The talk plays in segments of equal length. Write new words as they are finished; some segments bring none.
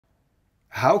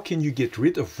How can you get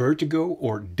rid of vertigo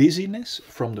or dizziness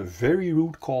from the very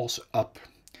root cause up?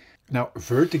 Now,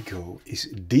 vertigo is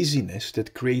dizziness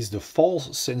that creates the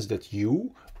false sense that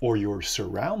you or your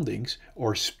surroundings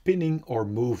are spinning or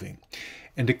moving.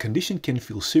 And the condition can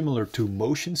feel similar to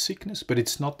motion sickness, but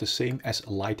it's not the same as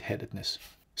lightheadedness.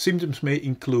 Symptoms may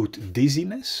include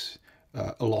dizziness,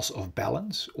 a loss of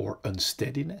balance or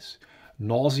unsteadiness,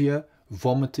 nausea,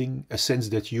 vomiting, a sense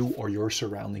that you or your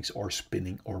surroundings are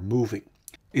spinning or moving.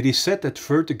 It is said that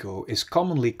vertigo is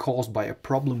commonly caused by a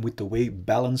problem with the way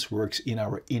balance works in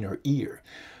our inner ear,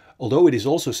 although it is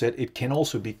also said it can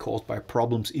also be caused by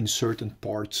problems in certain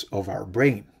parts of our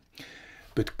brain.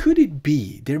 But could it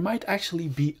be there might actually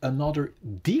be another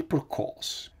deeper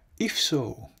cause? If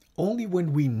so, only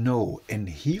when we know and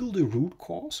heal the root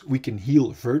cause, we can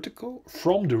heal vertigo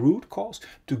from the root cause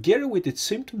together with its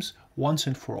symptoms once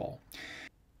and for all.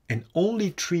 And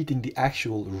only treating the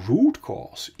actual root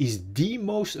cause is the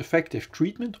most effective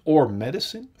treatment or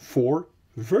medicine for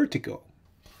vertigo.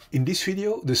 In this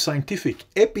video, the scientific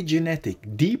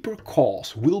epigenetic deeper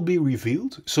cause will be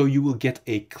revealed, so you will get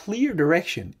a clear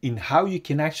direction in how you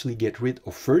can actually get rid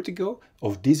of vertigo,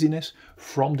 of dizziness,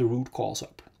 from the root cause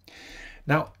up.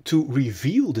 Now, to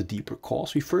reveal the deeper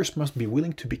cause, we first must be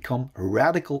willing to become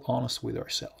radical honest with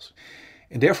ourselves.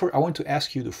 And therefore, I want to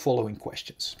ask you the following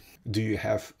questions. Do you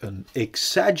have an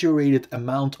exaggerated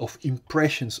amount of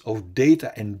impressions of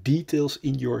data and details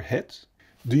in your head?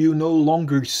 Do you no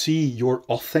longer see your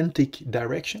authentic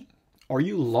direction? Are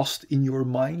you lost in your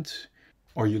mind?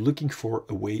 Are you looking for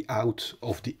a way out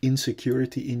of the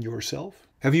insecurity in yourself?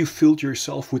 Have you filled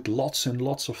yourself with lots and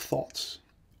lots of thoughts?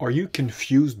 Are you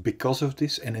confused because of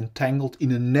this and entangled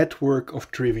in a network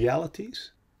of trivialities?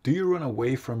 Do you run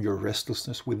away from your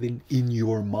restlessness within in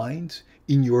your mind,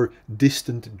 in your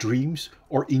distant dreams,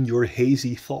 or in your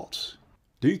hazy thoughts?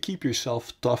 Do you keep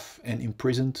yourself tough and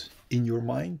imprisoned in your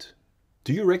mind?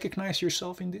 Do you recognize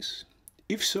yourself in this?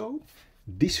 If so,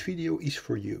 this video is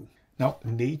for you. Now,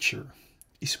 nature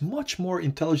is much more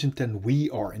intelligent than we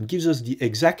are and gives us the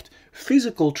exact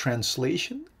physical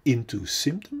translation into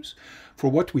symptoms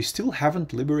for what we still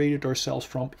haven't liberated ourselves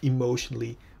from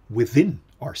emotionally within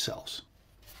ourselves.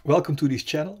 Welcome to this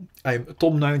channel. I'm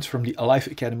Tom Nuins from the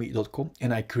lightheadedness.com,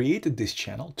 and I created this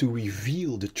channel to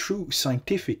reveal the true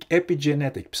scientific,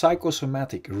 epigenetic,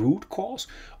 psychosomatic root cause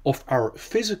of our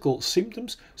physical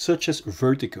symptoms such as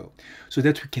vertigo, so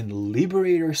that we can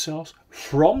liberate ourselves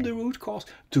from the root cause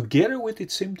together with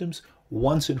its symptoms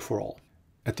once and for all.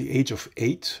 At the age of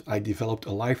 8, I developed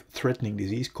a life-threatening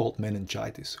disease called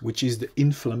meningitis, which is the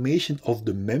inflammation of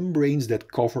the membranes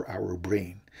that cover our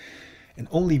brain. And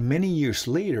only many years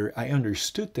later, I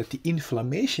understood that the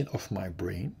inflammation of my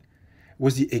brain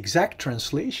was the exact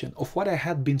translation of what I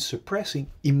had been suppressing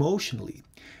emotionally,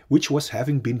 which was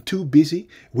having been too busy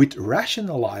with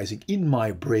rationalizing in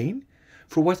my brain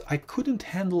for what I couldn't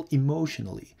handle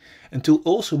emotionally, until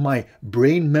also my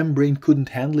brain membrane couldn't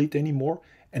handle it anymore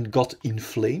and got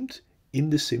inflamed in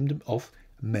the symptom of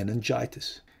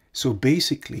meningitis. So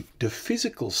basically, the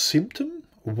physical symptom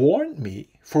warned me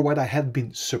for what I had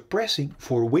been suppressing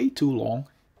for way too long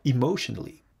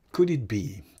emotionally. Could it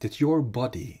be that your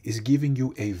body is giving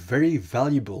you a very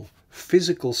valuable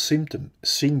physical symptom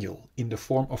signal in the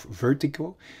form of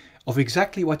vertigo of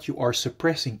exactly what you are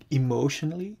suppressing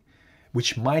emotionally,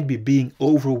 which might be being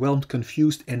overwhelmed,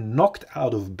 confused, and knocked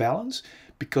out of balance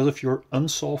because of your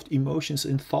unsolved emotions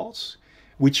and thoughts,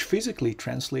 which physically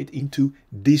translate into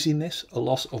dizziness, a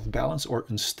loss of balance or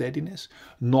unsteadiness,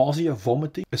 nausea,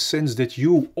 vomiting, a sense that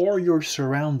you or your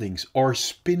surroundings are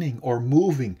spinning or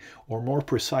moving, or more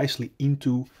precisely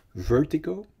into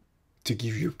vertigo? To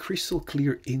give you crystal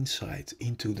clear insight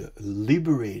into the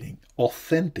liberating,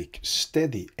 authentic,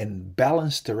 steady and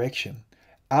balanced direction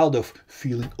out of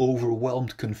feeling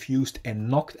overwhelmed, confused and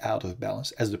knocked out of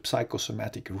balance as the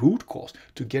psychosomatic root cause,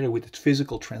 together with its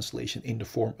physical translation in the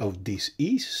form of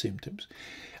disease symptoms,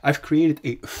 I've created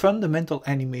a fundamental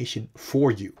animation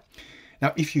for you.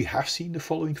 Now, if you have seen the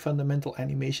following fundamental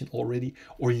animation already,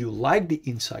 or you like the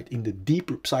insight in the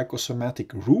deeper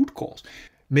psychosomatic root cause,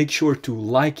 make sure to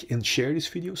like and share this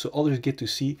video so others get to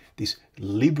see this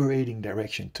liberating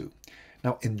direction too.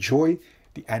 Now enjoy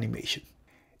the animation.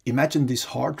 Imagine this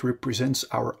heart represents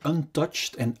our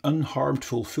untouched and unharmed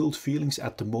fulfilled feelings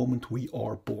at the moment we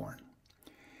are born.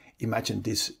 Imagine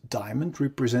this diamond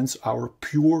represents our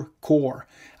pure core,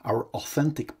 our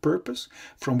authentic purpose,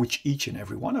 from which each and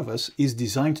every one of us is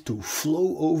designed to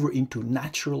flow over into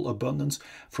natural abundance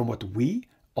from what we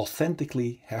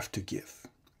authentically have to give.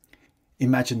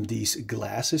 Imagine these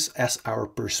glasses as our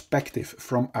perspective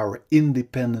from our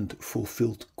independent,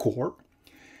 fulfilled core.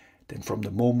 then from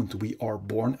the moment we are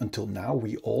born until now,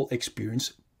 we all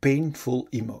experience painful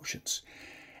emotions.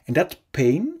 And that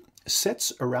pain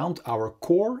sets around our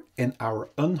core and our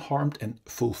unharmed and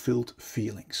fulfilled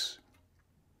feelings.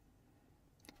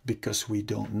 Because we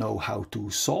don't know how to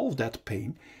solve that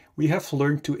pain, we have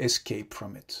learned to escape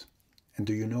from it. And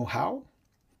do you know how?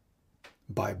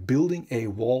 By building a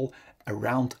wall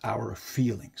around our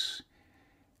feelings.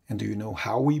 And do you know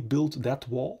how we build that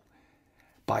wall?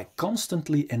 By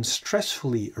constantly and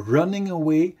stressfully running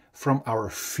away from our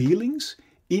feelings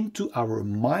into our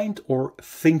mind or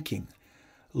thinking,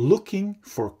 looking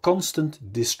for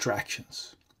constant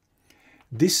distractions.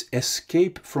 This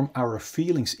escape from our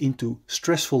feelings into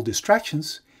stressful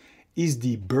distractions is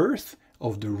the birth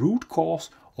of the root cause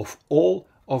of all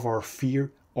of our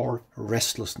fear or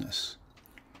restlessness.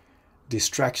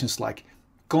 Distractions like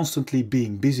constantly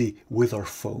being busy with our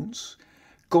phones,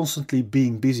 constantly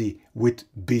being busy with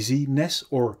busyness,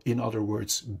 or in other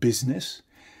words, business,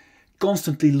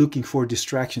 constantly looking for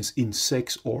distractions in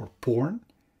sex or porn.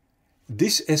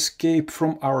 This escape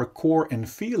from our core and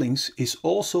feelings is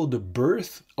also the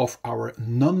birth of our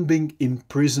numbing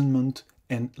imprisonment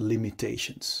and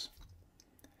limitations.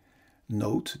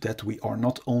 Note that we are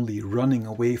not only running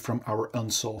away from our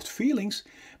unsolved feelings,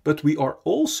 but we are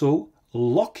also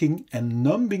locking and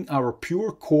numbing our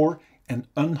pure core and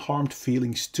unharmed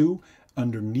feelings too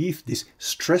underneath this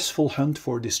stressful hunt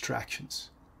for distractions.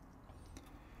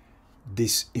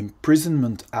 This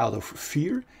imprisonment out of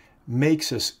fear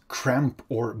makes us cramp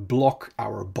or block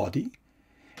our body,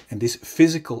 and this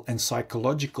physical and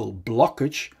psychological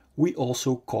blockage we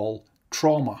also call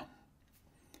trauma.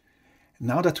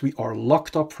 Now that we are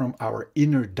locked up from our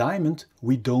inner diamond,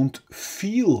 we don't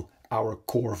feel our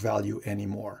core value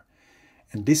anymore.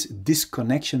 And this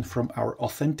disconnection from our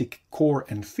authentic core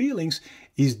and feelings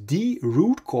is the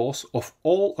root cause of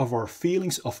all of our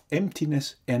feelings of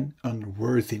emptiness and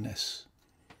unworthiness.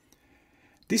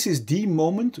 This is the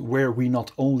moment where we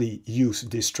not only use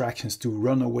distractions to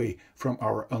run away from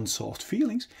our unsolved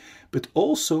feelings, but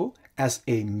also as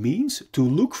a means to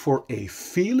look for a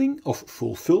feeling of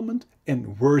fulfillment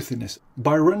and worthiness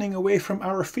by running away from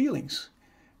our feelings.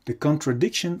 The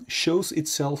contradiction shows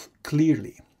itself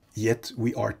clearly. Yet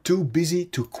we are too busy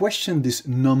to question this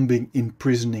numbing,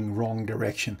 imprisoning wrong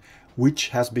direction, which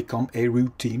has become a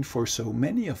routine for so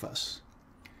many of us.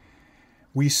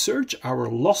 We search our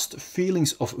lost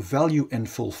feelings of value and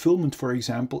fulfillment, for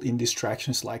example, in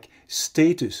distractions like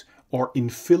status or in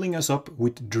filling us up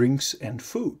with drinks and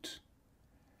food.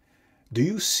 Do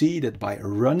you see that by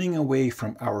running away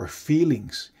from our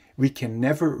feelings, we can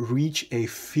never reach a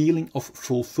feeling of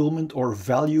fulfillment or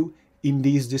value in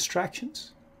these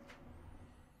distractions?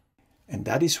 And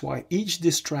that is why each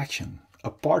distraction,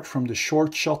 apart from the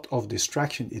short shot of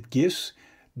distraction it gives,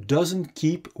 doesn't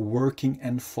keep working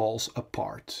and falls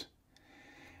apart.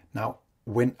 Now,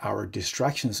 when our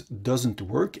distractions doesn't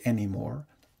work anymore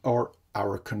or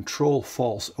our control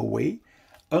falls away,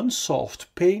 unsolved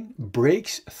pain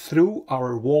breaks through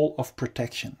our wall of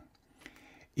protection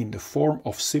in the form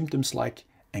of symptoms like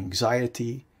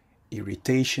anxiety,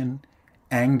 irritation,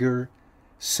 anger,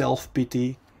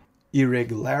 self-pity,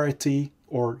 irregularity,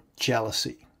 or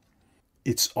jealousy.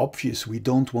 It's obvious we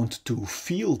don't want to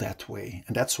feel that way,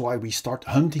 and that's why we start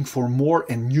hunting for more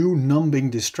and new numbing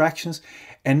distractions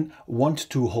and want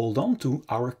to hold on to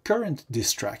our current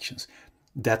distractions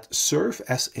that serve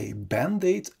as a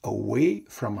band-aid away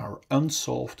from our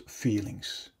unsolved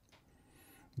feelings.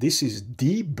 This is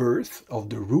the birth of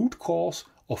the root cause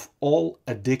of all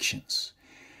addictions,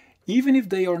 even if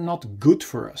they are not good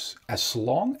for us, as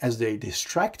long as they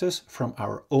distract us from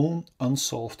our own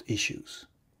unsolved issues.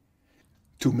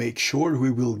 To make sure we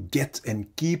will get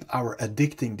and keep our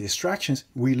addicting distractions,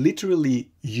 we literally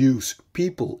use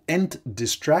people and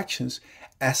distractions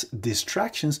as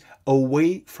distractions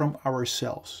away from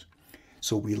ourselves.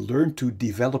 So we learn to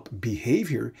develop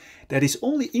behavior that is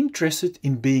only interested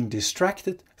in being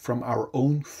distracted from our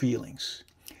own feelings.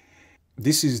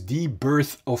 This is the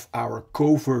birth of our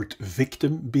covert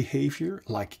victim behavior,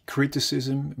 like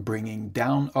criticism, bringing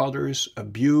down others,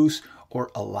 abuse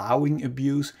or allowing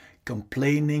abuse,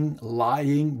 complaining,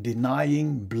 lying,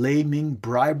 denying, blaming,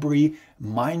 bribery,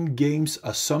 mind games,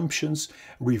 assumptions,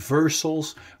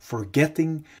 reversals,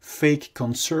 forgetting, fake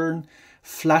concern,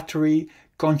 flattery,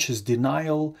 conscious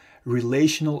denial,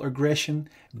 relational aggression,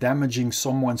 damaging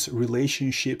someone's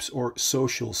relationships or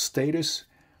social status,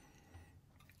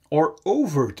 or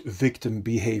overt victim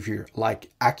behavior like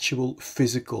actual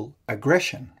physical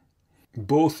aggression.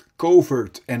 Both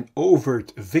covert and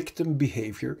overt victim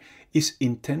behavior is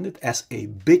intended as a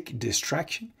big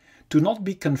distraction to not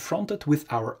be confronted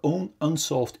with our own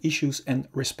unsolved issues and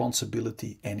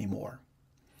responsibility anymore.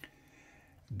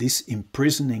 This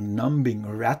imprisoning, numbing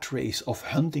rat race of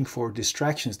hunting for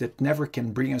distractions that never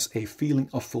can bring us a feeling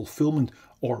of fulfillment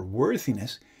or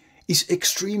worthiness is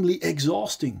extremely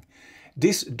exhausting.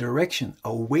 This direction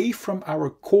away from our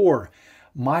core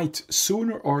might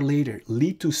sooner or later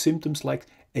lead to symptoms like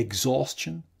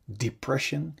exhaustion,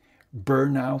 depression,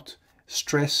 burnout,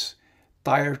 stress,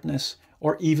 tiredness,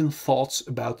 or even thoughts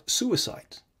about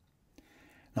suicide.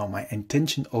 Now, my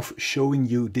intention of showing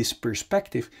you this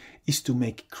perspective is to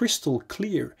make crystal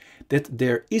clear that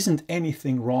there isn't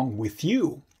anything wrong with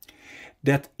you.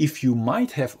 That if you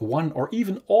might have one or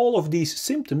even all of these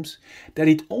symptoms, that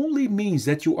it only means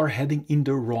that you are heading in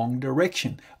the wrong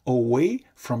direction, away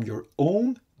from your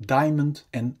own diamond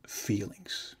and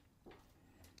feelings.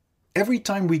 Every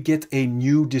time we get a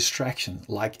new distraction,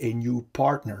 like a new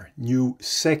partner, new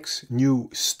sex, new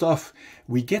stuff,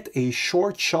 we get a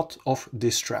short shot of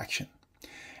distraction.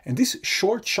 And this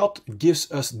short shot gives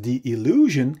us the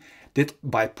illusion that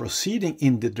by proceeding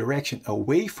in the direction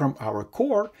away from our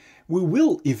core, we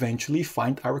will eventually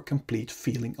find our complete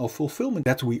feeling of fulfillment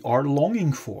that we are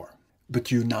longing for. But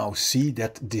you now see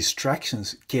that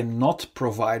distractions cannot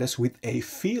provide us with a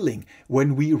feeling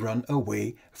when we run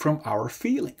away from our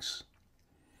feelings.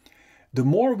 The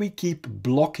more we keep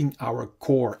blocking our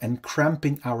core and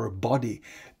cramping our body,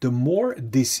 the more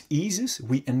diseases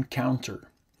we encounter.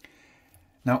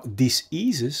 Now,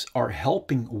 diseases are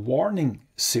helping warning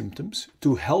symptoms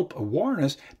to help warn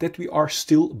us that we are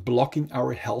still blocking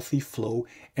our healthy flow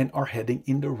and are heading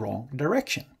in the wrong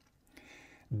direction.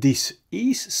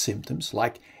 Disease symptoms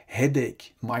like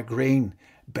headache, migraine,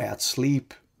 bad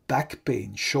sleep, back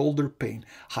pain, shoulder pain,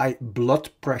 high blood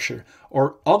pressure,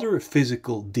 or other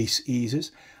physical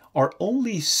diseases are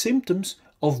only symptoms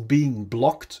of being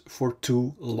blocked for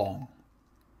too long.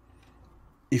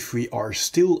 If we are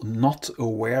still not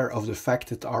aware of the fact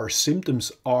that our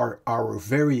symptoms are our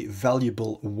very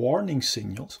valuable warning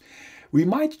signals, we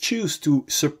might choose to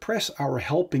suppress our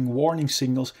helping warning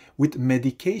signals with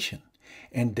medication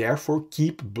and therefore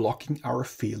keep blocking our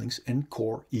feelings and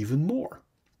core even more.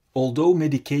 Although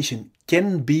medication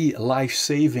can be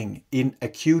life-saving in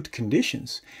acute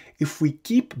conditions, if we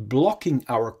keep blocking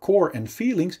our core and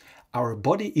feelings, our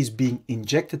body is being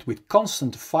injected with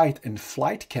constant fight and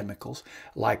flight chemicals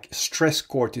like stress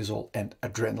cortisol and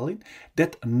adrenaline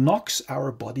that knocks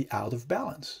our body out of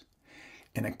balance.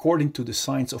 And according to the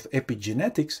science of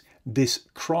epigenetics, this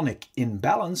chronic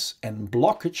imbalance and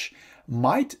blockage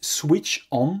might switch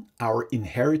on our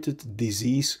inherited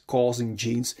disease-causing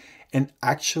genes and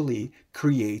actually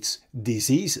creates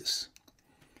diseases.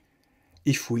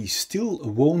 If we still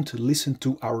won't listen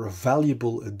to our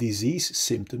valuable disease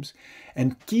symptoms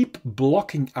and keep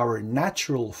blocking our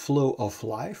natural flow of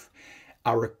life,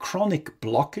 our chronic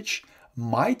blockage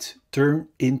might turn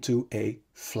into a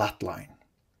flatline.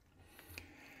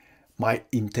 My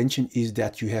intention is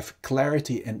that you have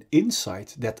clarity and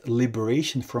insight that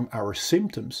liberation from our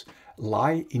symptoms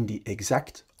lie in the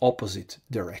exact opposite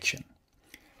direction,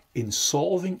 in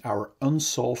solving our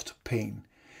unsolved pain,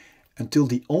 until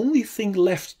the only thing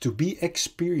left to be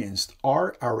experienced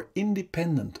are our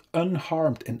independent,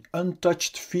 unharmed and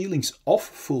untouched feelings of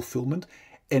fulfillment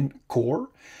and core,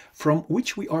 from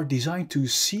which we are designed to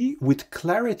see with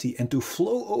clarity and to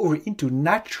flow over into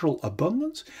natural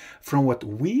abundance from what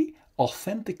we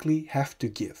authentically have to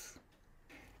give.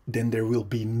 Then there will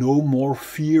be no more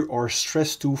fear or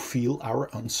stress to feel our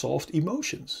unsolved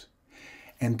emotions.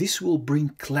 And this will bring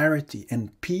clarity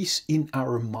and peace in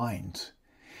our mind.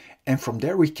 And from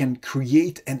there we can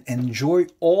create and enjoy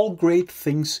all great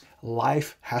things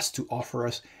life has to offer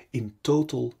us in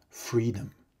total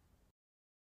freedom.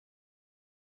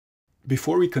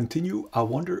 Before we continue, I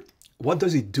wonder, what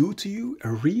does it do to you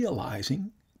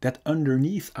realizing that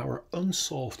underneath our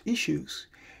unsolved issues,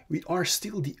 we are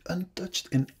still the untouched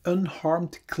and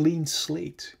unharmed clean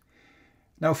slate?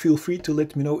 Now feel free to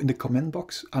let me know in the comment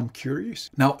box. I'm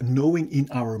curious. Now, knowing in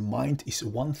our mind is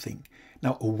one thing.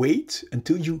 Now wait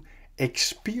until you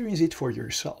experience it for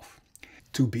yourself.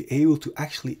 To be able to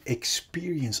actually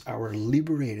experience our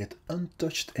liberated,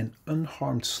 untouched and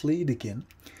unharmed slate again,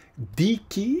 the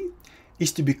key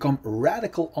is to become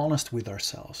radical honest with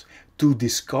ourselves, to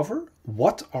discover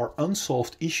what our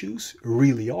unsolved issues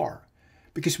really are.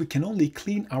 Because we can only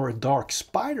clean our dark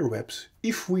spider webs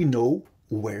if we know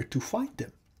where to find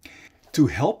them. To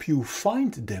help you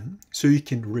find them, so you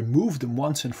can remove them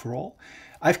once and for all,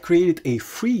 I've created a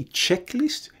free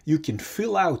checklist you can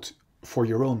fill out for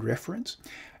your own reference.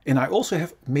 And I also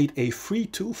have made a free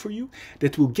tool for you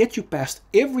that will get you past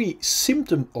every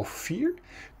symptom of fear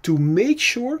to make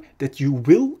sure that you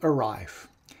will arrive.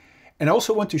 And I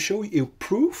also want to show you a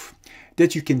proof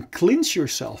that you can cleanse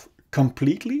yourself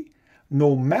completely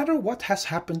no matter what has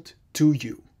happened to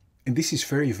you. And this is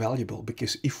very valuable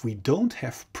because if we don't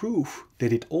have proof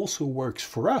that it also works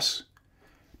for us,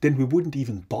 then we wouldn't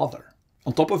even bother.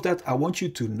 On top of that, I want you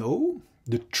to know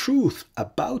the truth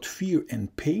about fear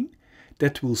and pain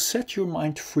that will set your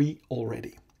mind free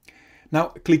already. Now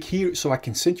click here so I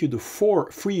can send you the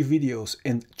 4 free videos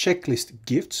and checklist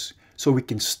gifts so we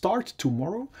can start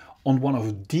tomorrow on one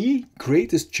of the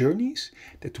greatest journeys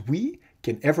that we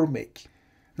can ever make.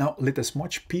 Now let as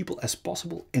much people as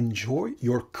possible enjoy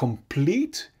your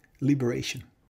complete liberation.